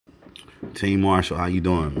Team Marshall, how you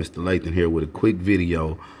doing? Mr. Lathan here with a quick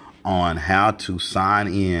video on how to sign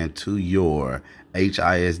in to your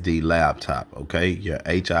HISD laptop, okay? Your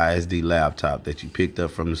HISD laptop that you picked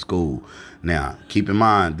up from the school. Now, keep in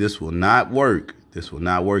mind, this will not work. This will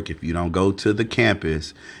not work if you don't go to the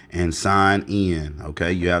campus and sign in,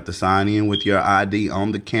 okay? You have to sign in with your ID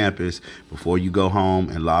on the campus before you go home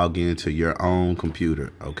and log into your own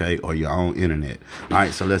computer, okay? Or your own internet. All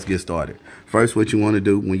right, so let's get started. First, what you want to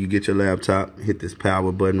do when you get your laptop, hit this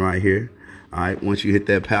power button right here. All right, once you hit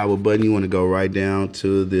that power button, you want to go right down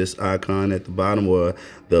to this icon at the bottom or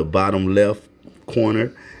the bottom left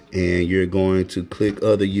corner, and you're going to click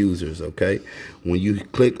other users, okay? When you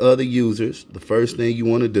click other users, the first thing you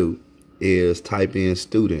want to do is type in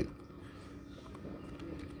student.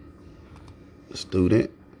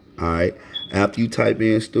 Student, all right? After you type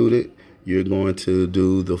in student, you're going to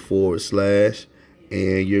do the /,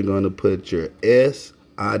 and you're going to put your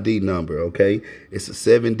SID number, okay? It's a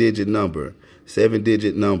 7-digit number.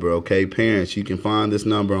 7-digit number, okay? Parents, you can find this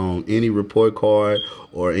number on any report card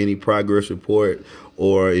or any progress report,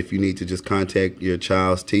 or if you need to just contact your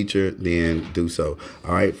child's teacher, then do so.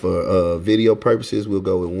 All right, for video purposes, we'll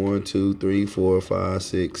go with 1, 2, 3, 4, 5,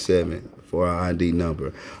 6, 7 for our ID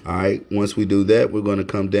number. All right, once we do that, we're going to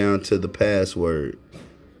come down to the password.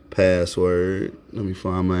 Password, let me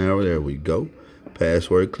find my arrow, there we go.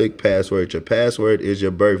 Password, click password. Your password is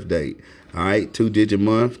your birth date. All right, 2-digit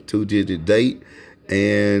month, 2-digit date,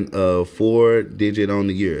 and 4-digit on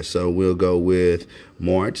the year. So we'll go with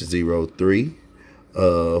March 03,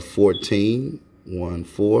 14, 14,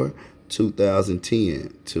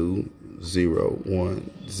 2010,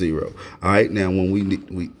 2010. All right, now when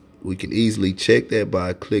we can easily check that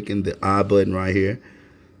by clicking the I button right here.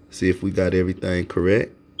 See if we got everything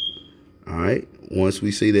correct. All right. Once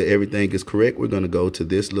we see that everything is correct, we're going to go to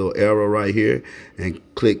this little arrow right here and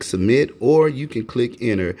click submit, or you can click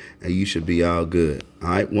enter and you should be all good. All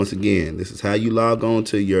right. Once again, this is how you log on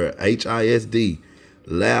to your HISD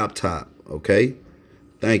laptop. Okay.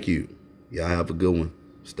 Thank you. Y'all have a good one.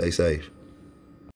 Stay safe.